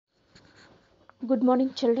Good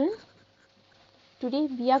morning, children. Today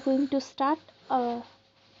we are going to start a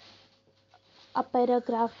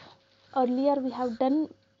paragraph. Earlier we have done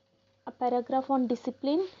a paragraph on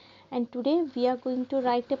discipline, and today we are going to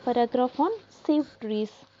write a paragraph on save trees.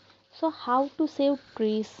 So, how to save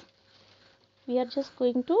trees? We are just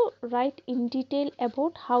going to write in detail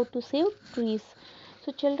about how to save trees.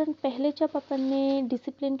 So children, पहले जब अपन ने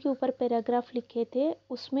discipline के ऊपर paragraph लिखे थे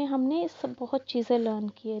उसमें हमने सब बहुत चीज़ें लर्न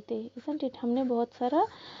किए थे, इजंट इट? हमने बहुत सारा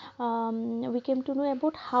we came to know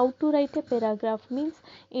about how to right a paragraph. Means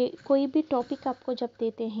कोई भी टॉपिक आपको जब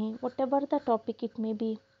देते हैं, what ever the topic it may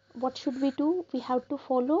be, what should we do? We have to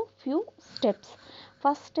follow few steps.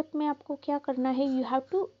 First step में आपको क्या करना है? You have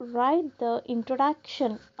to right the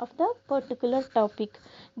introduction of the particular topic.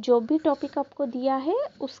 जो भी टॉपिक आपको दिया है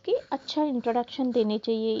उसकी अच्छा इंट्रोडक्शन देने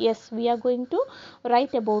चाहिए। Yes, we are going to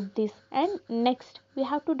right about this. And next we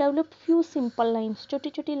have to develop few simple lines, छोटी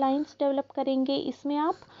छोटी लाइन्स डेवलप करेंगे। इसमें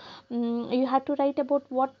आप you have to write about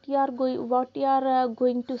what you are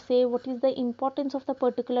going to say, what is the importance of the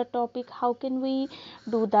particular topic, how can we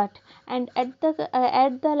do that. And at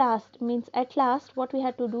the last, means at last, what we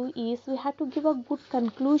have to do is we have to give a good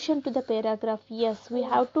conclusion to the paragraph. Yes, we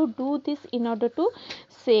have to do this in order to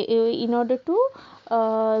say, in order to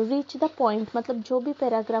reach the point. मतलब जो भी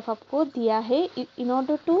paragraph आपको दिया है, in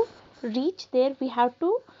order to reach there we have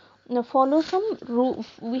to follow some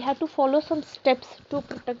we have to follow some steps to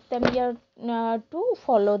protect them, yeah, to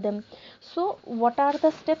follow them. So what are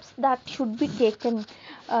the steps that should be taken?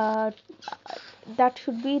 That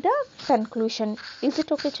should be the conclusion. Is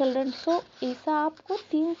it okay, children? So ऐसा आपको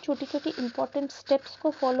 3 छोटी छोटी important steps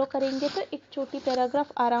को follow करेंगे तो एक छोटी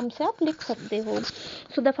paragraph आराम से आप लिख सकते हो.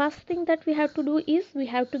 So the first thing that we have to do is we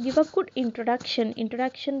have to give a good introduction.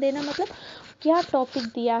 Introduction देना मतलब क्या टॉपिक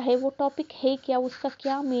दिया है, वो टॉपिक है क्या, उसका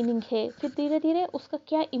क्या मीनिंग है, फिर धीरे धीरे उसका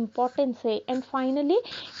क्या इम्पोर्टेंस है, एंड फाइनली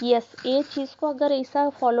यस, ये चीज़ को अगर ऐसा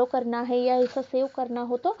फॉलो करना है या ऐसा सेव करना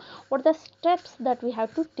हो तो what the steps that we have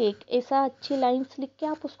to take. ऐसा अच्छी लाइन्स लिख के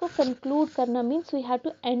आप उसको कंक्लूड करना, means we have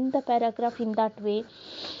to and the paragraph in that way.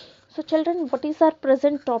 So children, what is our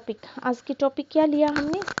present topic? आज की टॉपिक क्या लिया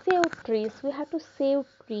हमने? Save trees. We have to save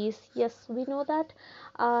trees. Yes, we know that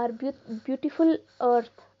our beautiful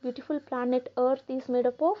earth, beautiful planet earth is made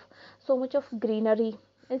up of so much of greenery,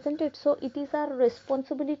 isn't it? So it is our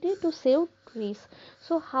responsibility to save trees.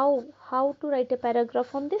 So how to write a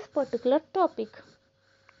paragraph on this particular topic?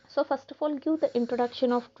 So first of all, give the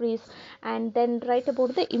introduction of trees and then write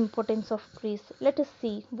about the importance of trees. Let us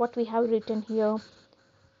see what we have written here.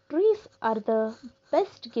 Trees are the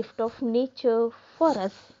best gift of nature for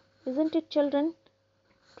us, isn't it, children?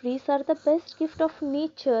 Trees are the best gift of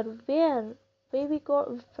nature. Where we got,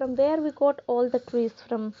 from where we got all the trees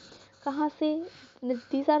from? कहाँ से?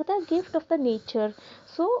 These are the gift of the nature.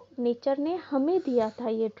 So nature ने हमें दिया था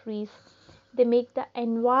ये trees. They make the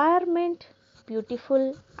environment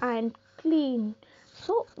beautiful and clean.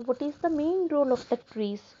 So what is the main role of the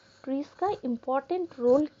trees? Trees का important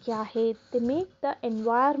role क्या है? They make the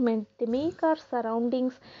environment, they make our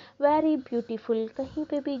surroundings very beautiful. कहीं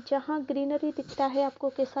पे भी जहाँ ग्रीनरी दिखता है आपको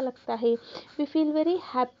कैसा लगता है? We feel very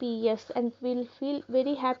happy. Yes, and we'll feel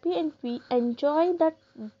very happy and we enjoy that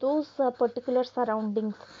those particular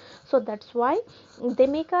surroundings. So that's why they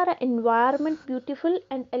make our environment beautiful,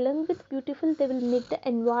 and along with beautiful they will make the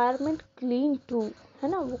environment clean too, है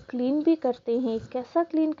ना? वो clean भी करते हैं. कैसा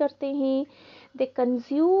clean करते हैं? They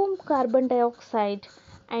consume carbon dioxide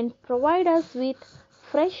and provide us with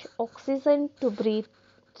fresh oxygen to breathe.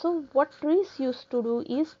 So what trees used to do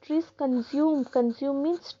is trees consume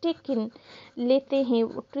means take in, लेते हैं.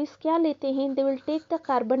 trees क्या लेते हैं? They will take the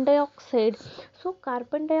carbon dioxide. So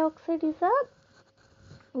carbon dioxide is a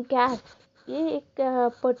gas. ये एक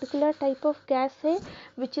particular type of gas है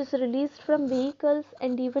which is release from vehicles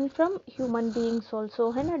and even from human beings also,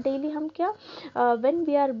 है ना? डेली हम क्या, when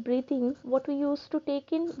we are breathing, what we use to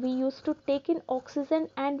take in? We use to take in oxygen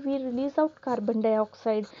and we release out carbon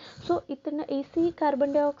dioxide. सो इतना ऐसी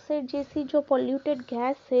carbon dioxide जैसी जो polluted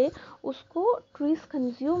gas है उसको ट्रीज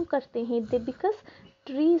कंज्यूम करते हैं. दे because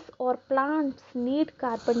trees or plants need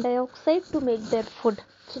carbon dioxide to make their food.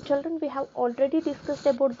 So children, we have already discussed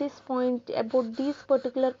about this point, about these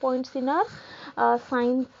particular points in our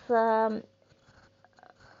science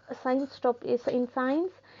top is in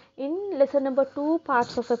science in lesson number 2,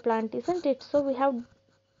 parts of a plant, isn't it? So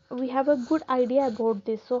we have a good idea about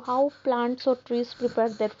this. So how plants or trees prepare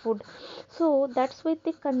their food? So that's why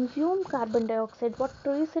they consume carbon dioxide. What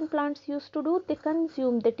trees and plants used to do? They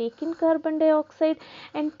consume, they take in carbon dioxide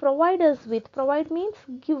and provide us with, provide means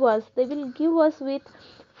give us, they will give us with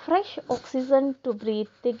fresh oxygen to breathe.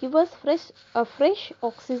 They give us fresh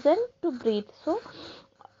oxygen to breathe. So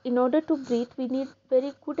in order to breathe we need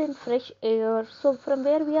very good and fresh air. So from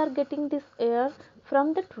where we are getting this air?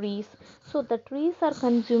 From the trees. So the trees are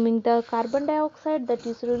consuming the carbon dioxide that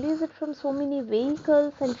is released from so many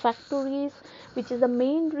vehicles and factories, which is the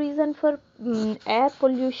main reason for air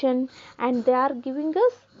pollution, and they are giving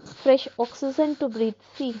us fresh oxygen to breathe.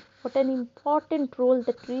 See what an important role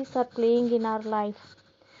the trees are playing in our life.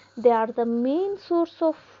 They are the main source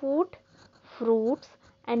of food, fruits,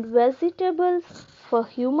 and vegetables for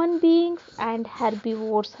human beings and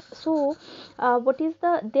herbivores. So, what is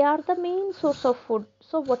the? They are the main source of food.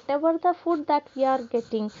 So, whatever the food that we are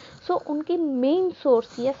getting, so उनकी main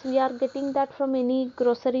source, yes, we are getting that from any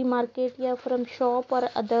grocery market, या from shop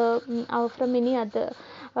or from any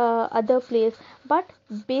other place. But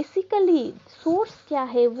basically source क्या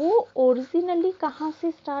है, वो originally कहाँ से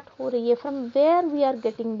start हो रही है, from where we are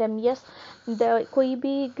getting them. Yes, कोई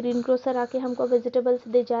भी ग्रीन ग्रोसर आके हमको वेजिटेबल्स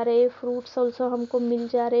दे जा रहे, फ्रूट्स ऑल्सो हमको मिल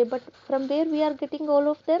जा रहे, but from where we are getting all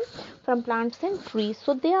of them? From plants and trees.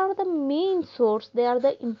 So they are the main source, they are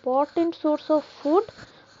the important source of food,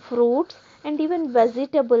 fruits, and even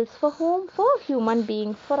vegetables for whom? For human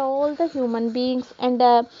beings, for all the human beings. And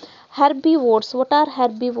herbivores, what are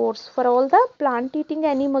herbivores? For all the plant eating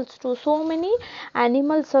animals too. So many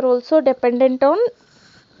animals are also dependent on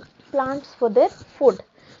plants for their food.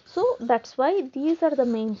 So that's why these are the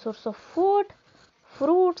main source of food,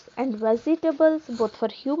 fruits, and vegetables both for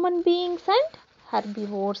human beings and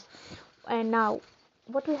herbivores. And now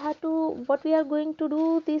what we are going to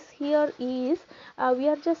do this here is, we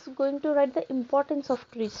are just going to write the importance of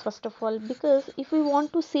trees first of all, because if we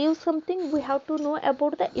want to save something we have to know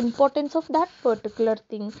about the importance of that particular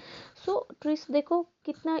thing. So trees देखो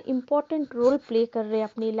कितना important role play कर रहे हैं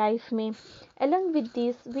अपनी life में. Along with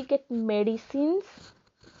this we get medicines,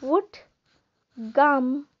 wood,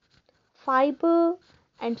 gum, fiber,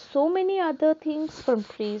 and so many other things from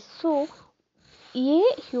trees. So ये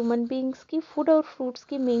human beings की food और फ्रूट्स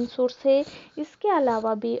की मेन सोर्स है. इसके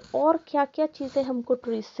अलावा भी और क्या क्या चीज़ें हमको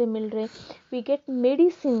ट्रीज से मिल रहे. वी गेट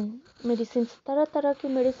मेडिसिन, तरह तरह की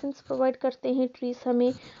मेडिसिन प्रोवाइड करते हैं ट्रीज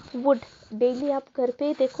हमें. वुड, डेली आप घर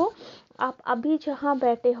पे देखो, आप अभी जहाँ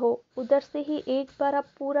बैठे हो उधर से ही एक बार आप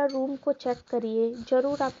पूरा रूम को चेक करिए,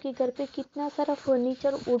 ज़रूर आपके घर पे कितना सारा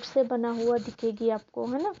फर्नीचर वुड से बना हुआ दिखेगी आपको,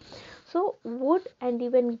 है ना. So wood and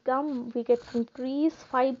even gum we get from trees.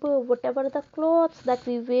 Fiber, whatever the clothes that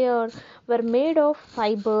we wear were made of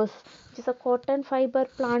fibers, जैसा cotton fiber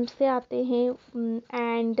plant से आते हैं.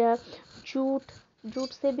 And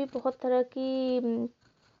जूट से भी बहुत तरह की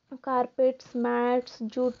carpets, mats,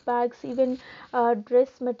 jute bags, even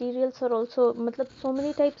dress materials are also, मतलब so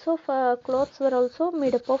many types of clothes were also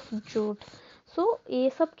made up of jute. सो ये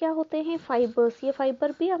सब क्या होते हैं? फाइबर्स. ये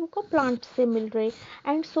फाइबर भी हमको प्लांट से मिल रहे.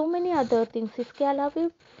 And so many other things. इसके अलावा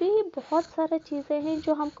भी बहुत सारे चीज़ें हैं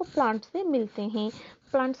जो हमको प्लांट से मिलते हैं.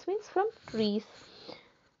 Plants means from trees.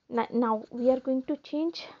 now we are going to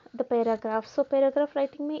change the paragraph. so paragraph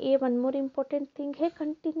writing में ये one more important thing है,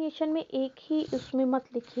 continuation में एक ही उसमें मत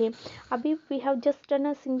लिखिए. अभी we have just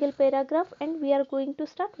done a single paragraph and we are going to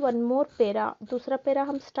start one more para. दूसरा para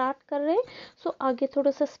हम start कर रहे हैं. so आगे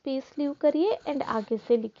थोड़ा सा space leave करिए and आगे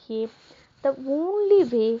से लिखिए. the only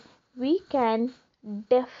way we can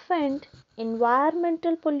defend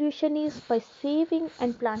environmental pollution is by saving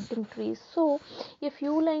and planting trees. so ये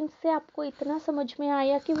few lines से आपको इतना समझ में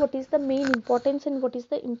आया कि what is the main importance and what is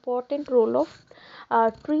the important role of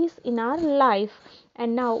trees in our life.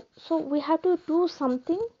 and now so we have to do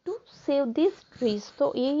something to save these trees.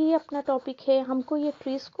 तो यही अपना topic है, हमको ये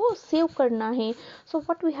trees को save करना है. so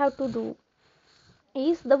what we have to do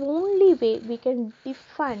is, the only way we can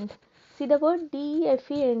defend. See the word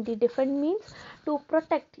defend. defend means to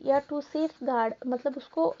protect या to safeguard, मतलब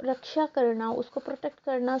उसको रक्षा करना, उसको प्रोटेक्ट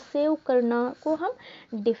करना, सेव करना को हम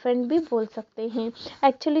defend भी बोल सकते हैं.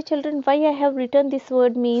 Actually children, why I have written this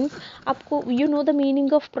word means, आपको you know the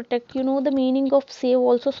meaning of protect, you know the meaning of save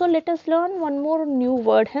also. so let us learn one more new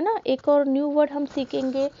word, है ना. एक और new word हम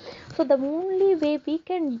सीखेंगे. so the only way we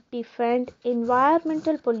can defend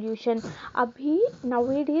environmental pollution. अभी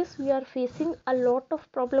nowadays we are facing a lot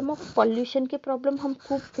of problem of pollution के problem हम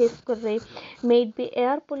खूब face कर रहे. may it be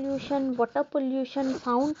air pollution, water pollution,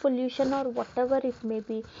 sound pollution, or whatever it may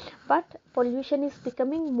be, but pollution is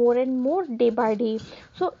becoming more and more day by day.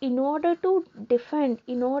 so in order to defend,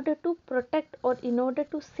 in order to protect, or in order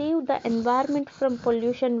to save the environment from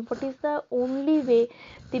pollution, what is the only way,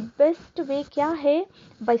 the best way क्या है?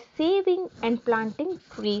 by saving and planting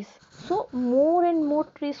trees. So more and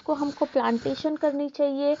more trees को हमको plantation करनी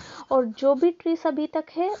चाहिए, और जो भी trees अभी तक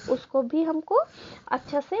है उसको भी हमको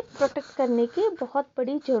अच्छा से प्रोटेक्ट करने की बहुत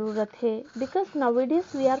बड़ी ज़रूरत है, because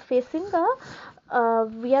nowadays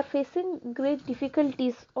we are facing great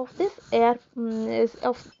difficulties of this air,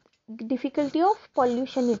 of difficulty of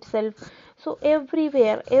pollution itself. So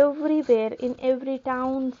everywhere in every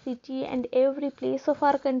town, city, and every place of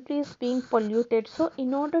our country is being polluted. So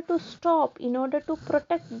in order to stop, in order to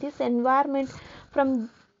protect this environment from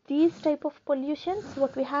these type of pollutions,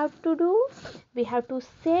 what we have to do, we have to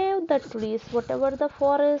save the trees. Whatever the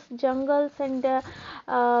forests, jungles, and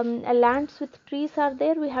lands with trees are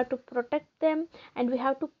there, we have to protect them, and we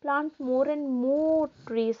have to plant more and more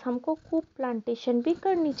trees. हमको खूब plantation भी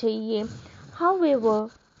करनी चाहिए. However,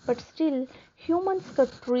 but still humans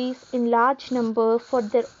cut trees in large number for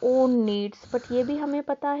their own needs. But ये भी हमें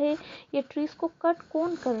पता है ये trees को cut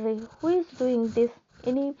कौन कर रहे हैं? Who is doing this?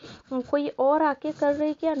 कोई और आके कर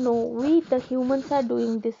रहे क्या? No, we the humans are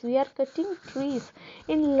doing this. We are cutting trees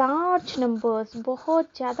in large numbers, बहुत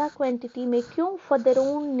ज़्यादा quantity में. क्यों? For their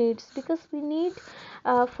own needs, because we need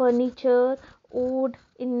furniture, wood.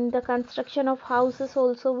 In the construction of houses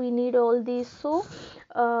also we need all these. So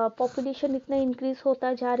population इतना increase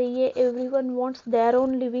होता जा रही है, everyone wants their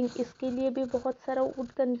own living, इसके लिए भी बहुत सारा वुड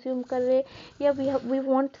कंज्यूम कर रहे, या we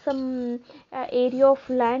want some area of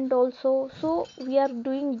land also. So we are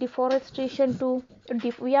doing deforestation to,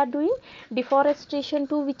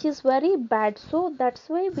 which is very bad. So that's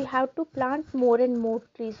why we have to plant more and more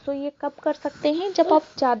trees. So ये कब कर सकते हैं? जब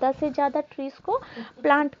आप ज़्यादा से ज़्यादा trees को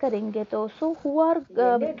plant करेंगे तो.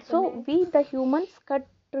 So we the humans cut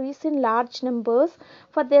trees in large numbers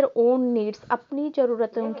for their own needs. अपनी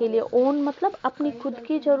ज़रूरतों के लिए, own मतलब अपनी खुद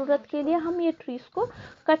की ज़रूरत के लिए हम ये trees को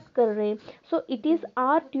cut कर रहे हैं. So it is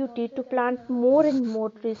our duty to plant more and more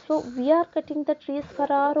trees. So we are cutting the trees for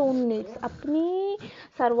our own needs. अपनी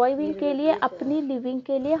surviving के लिए, अपनी living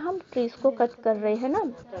के लिए हम trees को cut कर रहे हैं ना.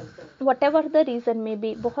 whatever the reason may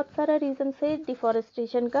be, बहुत सारा reason है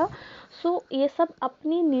डिफॉरेस्टेशन का. सो ये सब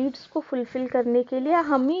अपनी नीड्स को फुलफिल करने के लिए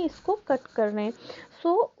हम ही इसको कट कर रहे हैं.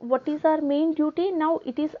 So what is our main duty now?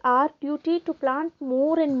 It is our duty to plant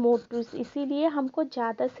more and more trees. इसीलिए हमको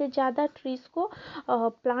ज़्यादा से ज़्यादा ट्रीज को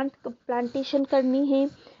प्लांटेशन करनी है.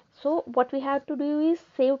 So what we have to do is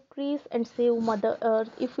save trees and save Mother Earth.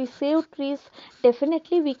 If we save trees,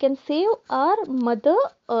 definitely we can save our Mother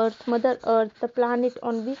Earth, the planet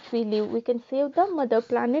on which we live. We can save the mother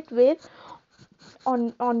planet where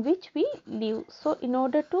on which we live. So in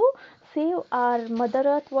order to save our Mother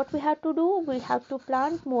Earth, what we have to do? We have to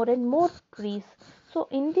plant more and more trees. So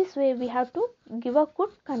in this way we have to give a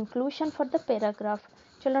good conclusion for the paragraph.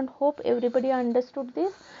 Children, hope everybody understood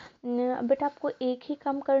this. बेटा आपको एक ही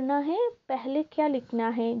काम करना है, पहले क्या लिखना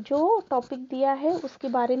है, जो टॉपिक दिया है उसके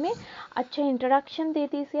बारे में अच्छा इंट्रोडक्शन दे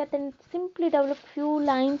दीजिए. Then simply develop few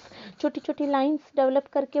lines, छोटी छोटी लाइंस डेवलप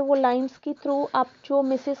करके वो लाइंस के थ्रू आप जो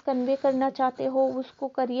मैसेज कन्वे करना चाहते हो उसको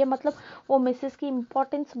करिए, मतलब वो मैसेज की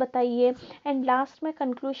इम्पोर्टेंस बताइए. एंड लास्ट में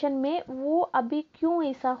कंक्लूशन में वो अभी क्यों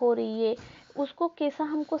ऐसा हो रही है, उसको कैसा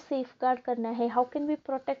हमको सेफ गार्ड करना है, हाउ कैन वी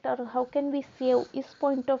प्रोटेक्ट और हाउ कैन वी सेव, इस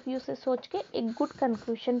पॉइंट ऑफ व्यू से सोच के एक गुड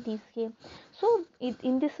कंक्लूशन दीजिए. सो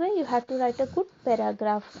in this way you have to right a good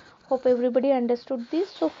paragraph. Hope everybody understood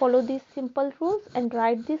this. So follow these simple rules and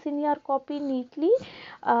write this in your copy neatly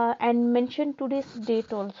and mention today's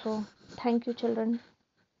date also. Thank you, children.